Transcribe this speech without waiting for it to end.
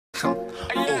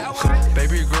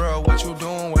Baby girl, what you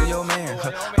doing with your man?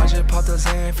 I just popped a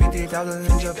Zan,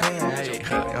 50,000 in Japan. Hey, you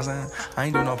know what I'm saying? I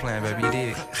ain't do no plan, baby. You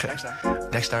did.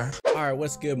 Dexter. Alright,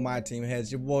 what's good, my team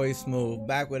heads? Your boy Smoohv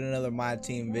back with another My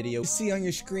Team video. You see on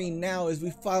your screen now is we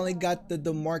finally got the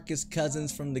Demarcus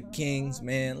cousins from the Kings,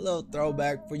 man. A little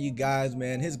throwback for you guys,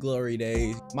 man. His glory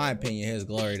days. My opinion, his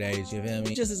glory days, you feel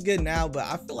me? Just as good now, but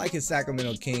I feel like his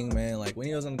Sacramento King, man. Like when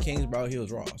he was on the Kings, bro, he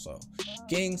was raw. So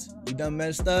Kings, you done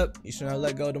messed up. You should not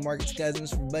let go of Demarcus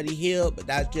cousins from Buddy Hill, but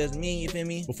that's just me, you feel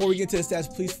me? Before we get to the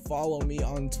stats, please follow me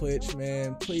on Twitch,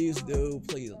 man. Please do,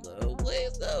 please do,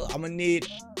 please do. I'm gonna need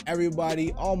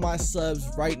everybody, all my subs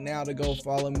right now to go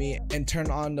follow me and turn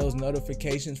on those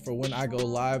notifications for when I go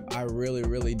live. I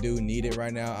really do need it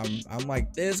right now. I'm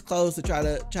like this close to try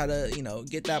to you know,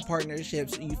 get that partnership,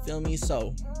 so you feel me?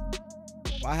 So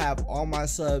if I have all my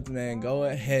subs, man, go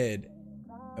ahead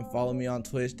and follow me on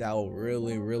Twitch. That will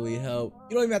really help.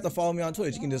 You don't even have to follow me on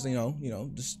Twitch. You can just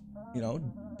just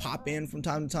pop in from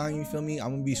time to time, you feel me? I'm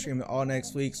gonna be streaming all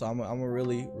next week, so I'm gonna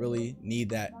really need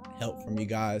that help from you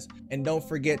guys. And don't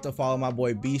forget to follow my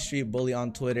boy B Street Bully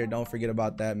on Twitter. Don't forget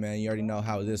about that, man. You already know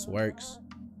how this works,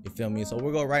 you feel me? So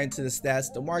we'll go right into the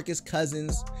stats. Demarcus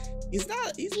Cousins, he's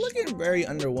looking very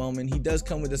underwhelming. He does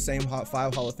come with the same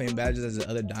 5 Hall of Fame badges as the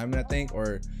other Diamond, I think,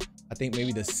 or I think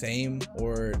maybe the same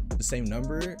or the same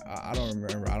number. I don't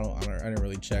remember. I didn't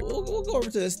really check. We'll go over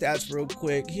to the stats real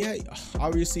quick. Yeah,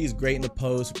 obviously he's great in the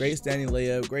post, great standing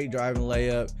layup, great driving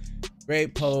layup,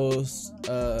 great post.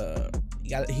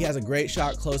 He has a great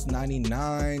shot close,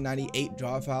 99, 98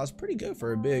 draw fouls. Pretty good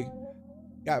for a big.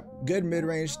 Got good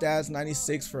mid-range stats,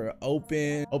 96 for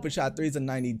open shot threes, a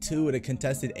 92 with a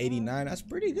contested 89. That's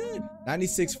pretty good.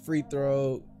 96 free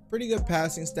throw. Pretty good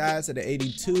passing stats at an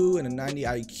 82 and a 90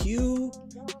 IQ.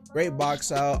 Great box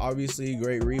out, obviously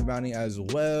great rebounding as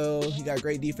well. He got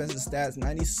great defensive stats,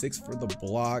 96 for the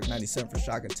block, 97 for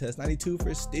shot contest, 92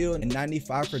 for steal, and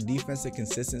 95 for defensive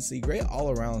consistency. Great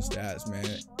all-around stats,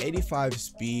 man. 85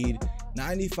 speed,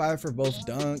 95 for both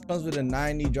dunk. Comes with a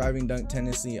 90 driving dunk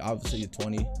tendency, obviously a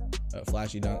 20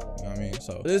 flashy dunk, you know what I mean?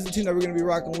 So this is the team that we're gonna be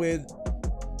rocking with.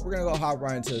 We're gonna go hop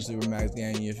right into the Supermax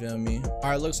game, you feel me? All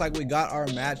right, looks like we got our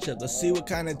matchup. Let's see what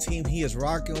kind of team he is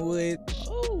rocking with.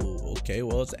 Oh, okay,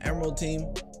 well, it's an Emerald team.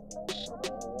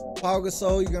 Pau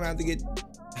Gasol, you're gonna have to get.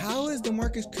 How is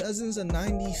Demarcus Cousins a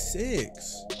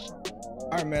 96? All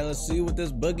right, man, let's see what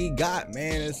this Boogie got,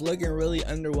 man. It's looking really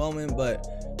underwhelming, but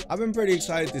I've been pretty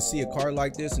excited to see a card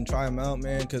like this and try him out,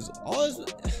 man, because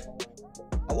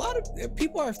a lot of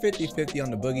people are 50-50 on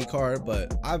the Boogie card,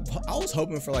 but I was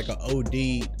hoping for like an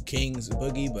OD Kings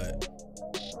Boogie, but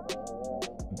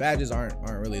badges aren't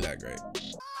really that great.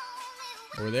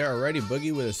 We're there already.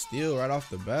 Boogie with a steal right off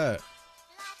the bat.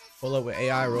 Pull up with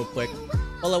AI real quick.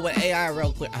 Pull up with AI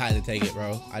real quick. I had to take it,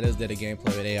 bro. I just did a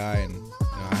gameplay with AI, and you know,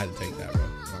 I had to take that, bro.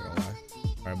 I'm not gonna lie.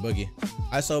 All right, Boogie.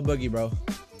 ISO Boogie, bro.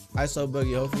 ISO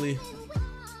Boogie. Hopefully.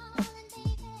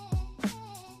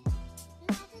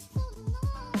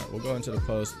 We'll go into the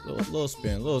post. Little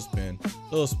spin.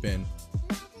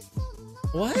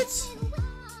 What?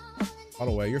 All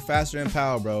the way. You're faster than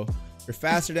Powell, bro. You're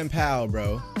faster than Powell,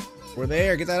 bro. We're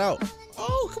there. Get that out.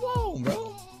 Oh, come on,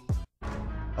 bro.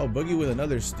 Oh, Boogie with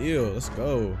another steal. Let's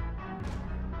go.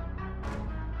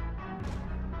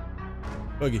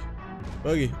 Boogie.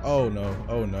 Oh, no.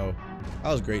 Oh, no.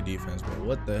 That was great defense, bro.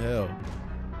 What the hell?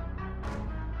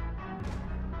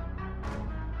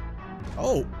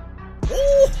 Oh.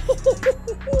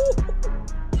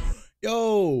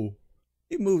 Yo,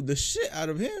 he moved the shit out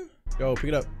of him. Yo, pick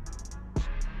it up.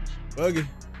 Boogie.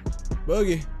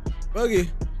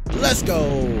 Let's go.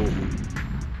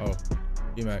 Oh,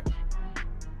 D-Mac.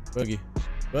 Boogie.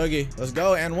 Let's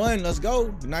go. And one. Let's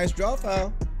go. Nice draw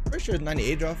foul. Pretty sure it's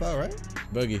 98 draw foul, right?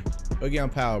 Boogie on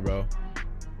Powell, bro.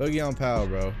 Get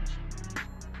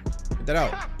that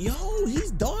out. Yo,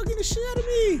 he's dogging the shit out of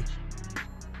me.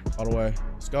 All the way.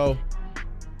 Let's go.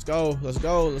 Why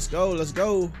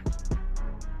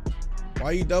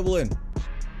are you doubling?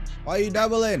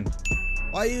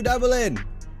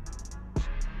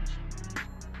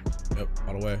 Yep,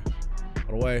 all the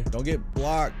way. Don't get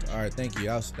blocked. All right, thank you.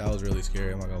 That was really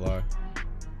scary. I'm not gonna lie.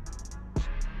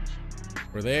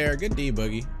 We're there. Good D,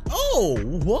 Boogie. Oh,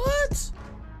 what?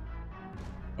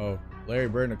 Oh, Larry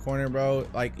Bird in the corner, bro.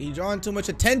 Like, he's drawing too much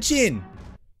attention.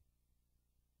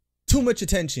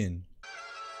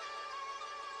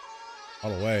 All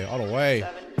the way.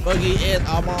 Boogie is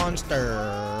a monster.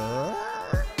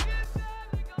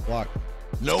 Block.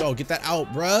 Let's go. Get that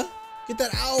out, bruh. Get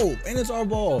that out. And it's our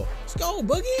ball. Let's go,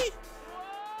 Boogie.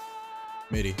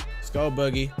 Midi. Let's go,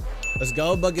 Boogie. Let's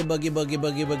go, Boogie.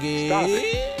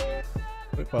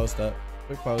 Quick post up.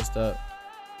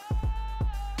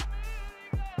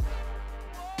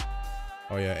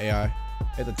 Oh yeah, AI.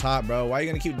 At the top, bro. Why are you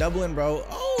gonna keep doubling, bro?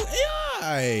 Oh,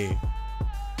 AI.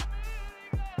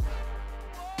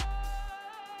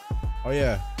 Oh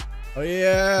yeah. Oh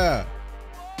yeah.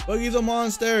 Boogie's a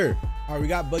monster. All right, we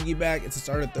got Boogie back. It's the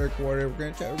start of third quarter.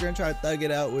 We're gonna try to thug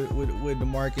it out with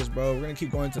Demarcus, bro. We're gonna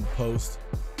keep going to the post.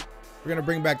 We're gonna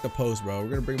bring back the post, bro. We're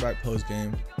gonna bring back post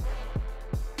game.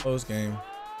 Post game.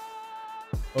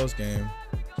 Post game.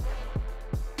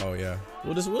 Oh yeah.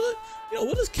 We'll just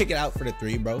kick it out for the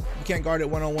three, bro. You can't guard it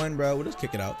one-on-one, bro. We'll just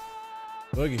kick it out.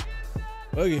 Boogie.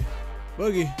 Boogie.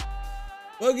 Boogie.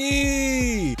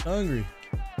 Boogie. Hungry.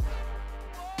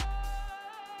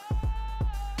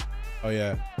 Oh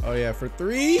yeah. Oh yeah. For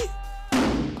three.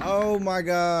 Oh my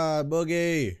God.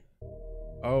 Boogie.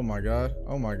 Oh my God.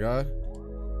 Oh my God.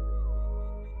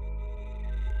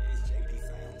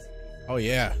 Oh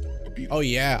yeah. Oh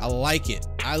yeah. I like it.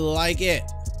 I like it.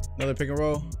 Another pick and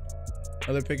roll.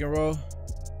 Another pick and roll.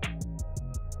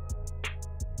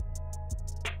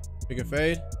 Pick and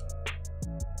fade.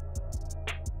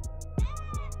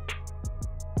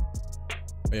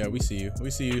 Oh yeah, we see you. We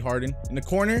see you, Harden. In the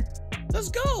corner. Let's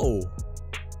go.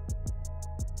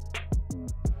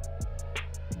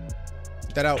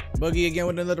 Get that out. Boogie again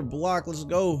with another block. Let's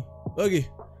go. Boogie.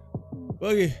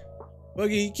 Boogie.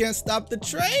 Boogie, you can't stop the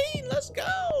train. Let's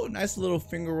go. Nice little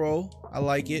finger roll. I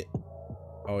like it.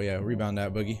 Oh yeah, rebound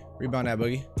that, Boogie. Rebound that,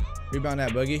 Boogie. Rebound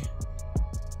that, Boogie.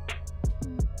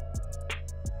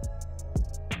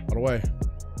 Out of the way.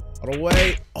 Out of the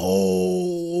way.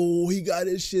 Oh, he got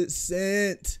his shit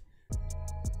sent.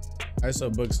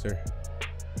 ISO Bookster.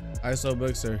 ISO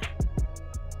Bookster.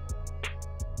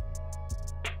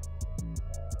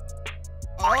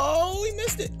 Oh, he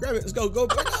missed it. Grab it. Let's go. Go.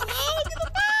 Go. Oh, get the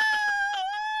foul.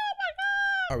 Oh my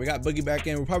God. All right, we got Boogie back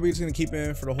in. We're probably just gonna keep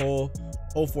him for the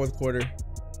whole fourth quarter.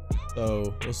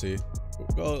 So we'll see.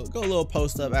 Go a little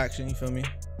post up action. You feel me?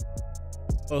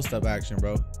 Post up action,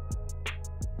 bro.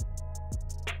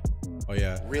 Oh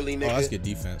yeah. Really, nigga? Oh, that's good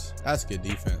defense. That's good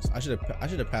defense. I should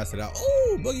have passed it out.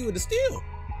 Oh, Boogie with the steal.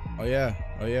 Oh yeah.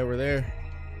 Oh yeah. We're there.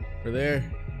 We're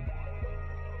there.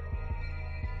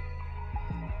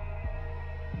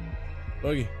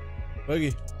 Boogie.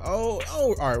 Boogie. Oh.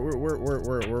 All right.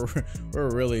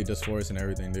 We're really just forcing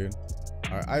everything, dude.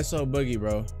 All right. ISO Boogie,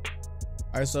 bro.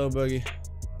 ISO Boogie.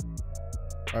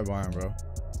 Right behind, bro.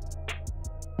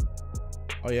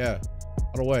 Oh yeah.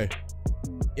 Out of the way.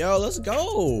 Yo, let's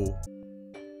go.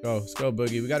 Go. Let's go,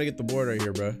 Boogie. We gotta get the board right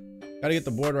here, bro. Gotta get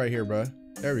the board right here, bro.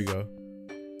 There we go.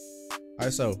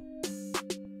 ISO.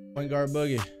 Point guard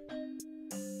Boogie.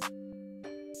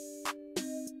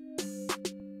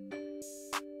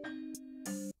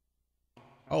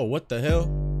 Oh, what the hell?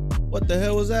 What the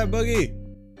hell was that, Boogie?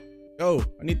 Go.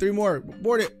 I need three more.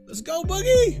 Board it. Let's go,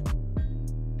 Boogie.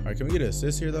 All right, can we get an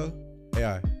assist here, though?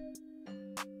 AI.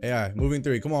 AI. Moving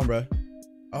three. Come on, bro.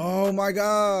 Oh, my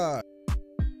God.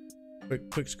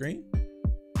 Quick screen.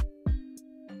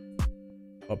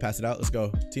 Oh, pass it out. Let's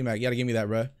go. T-Mac, you got to give me that,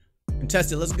 bro.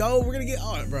 Contest it. Let's go. We're going to get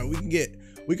on it, bro.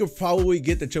 We could probably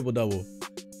get the triple-double.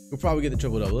 We'll probably get the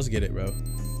triple-double. Let's get it, bro.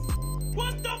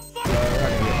 What the fuck? Bro, we're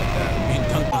not going to get like that. Being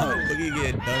dunked on. Boogie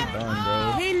getting dunked on,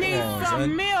 bro. He needs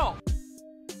some milk.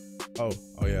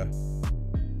 Oh yeah.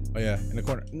 Oh yeah, in the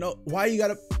corner. No, why you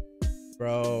gotta,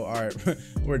 bro? All right,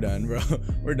 we're done, bro.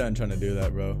 We're done trying to do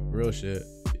that, bro. Real shit.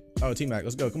 Oh, T-Mac,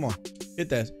 let's go. Come on, hit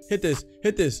this, hit this,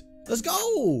 hit this. Let's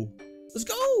go. Let's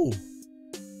go.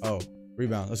 Oh,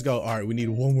 rebound. Let's go. All right, we need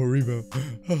one more rebound.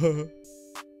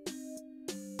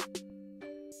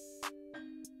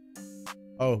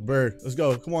 Oh, Bird, let's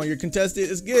go. Come on, you're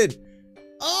contested. It's good.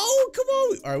 Oh, come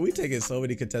on. All right, we taking so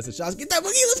many contested shots. Get that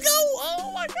Boogie. Let's go.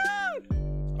 Oh my God.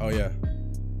 Oh yeah.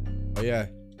 Oh yeah.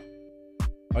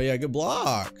 Oh yeah, good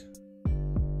block.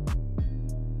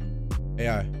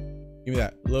 AI, give me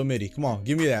that little midi. Come on,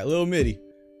 give me that little midi.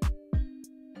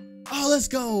 Oh, let's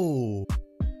go.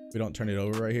 We don't turn it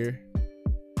over right here.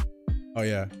 Oh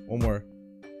yeah, one more.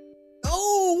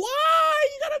 Oh, why?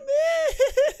 You gotta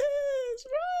miss,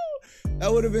 bro.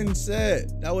 That would have been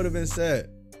set. That would have been set.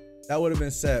 That would have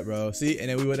been set, bro. See, and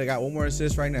then we would have got one more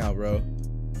assist right now, bro.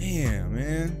 Damn,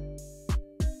 man.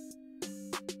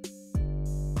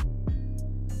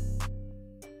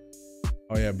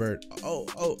 Oh yeah, Bird. Oh,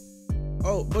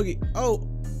 Boogie. Oh.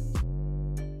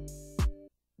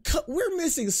 We're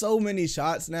missing so many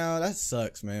shots now. That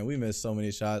sucks, man. We missed so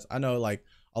many shots. I know, like,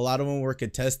 a lot of them were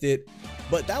contested,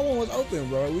 but that one was open,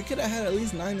 bro. We could have had at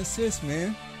least 9 assists,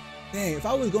 man. Dang, if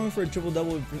I was going for a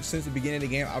triple-double since the beginning of the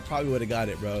game, I probably would have got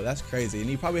it, bro. That's crazy. And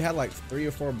he probably had like 3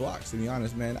 or 4 blocks, to be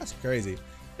honest, man. That's crazy.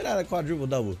 It had a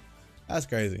quadruple-double. That's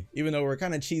crazy. Even though we're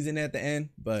kind of cheesing at the end,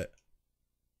 but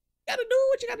gotta do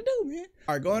what what you gotta do, man.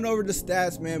 All right, going over the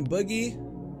stats, man.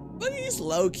 Boogie's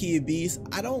low-key a beast.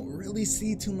 I don't really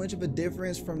see too much of a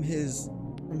difference from his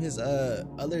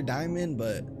other diamond,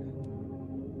 but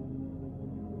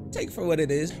take for what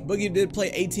it is. Boogie did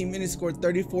play 18 minutes, scored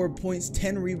 34 points,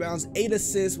 10 rebounds, 8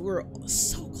 assists. We were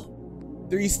so close.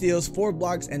 3 steals, 4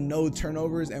 blocks, and no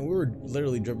turnovers, and we were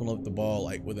literally dribbling up the ball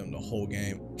like with him the whole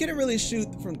game. Couldn't really shoot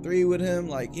from 3 with him.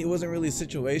 Like, he wasn't really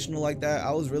situational like that.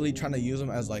 I was really trying to use him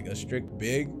as like a strict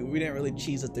big. We didn't really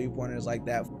cheese the 3-pointers like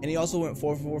that. And he also went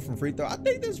 4 for 4 from free throw. I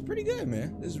think this is pretty good,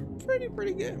 man. This is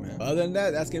pretty good, man. But other than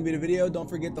that, that's gonna be the video. Don't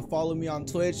forget to follow me on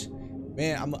Twitch.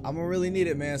 Man, I'm gonna really need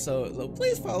it, man. So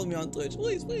please follow me on Twitch.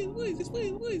 Please.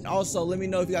 Also, let me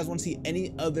know if you guys want to see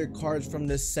any other cards from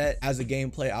this set as a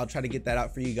gameplay. I'll try to get that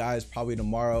out for you guys probably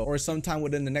tomorrow or sometime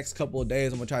within the next couple of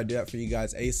days. I'm gonna try to do that for you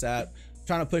guys ASAP. I'm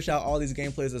trying to push out all these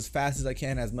gameplays as fast as I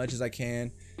can, as much as I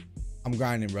can. I'm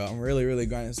grinding, bro. I'm really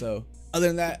grinding. So other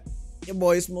than that, your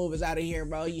boy Smoohv is out of here,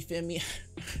 bro. You feel me?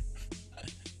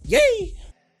 Yay!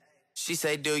 She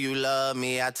say, do you love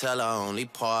me? I tell her only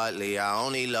partly. I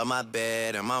only love my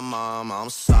bed and my mom. I'm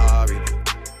sorry.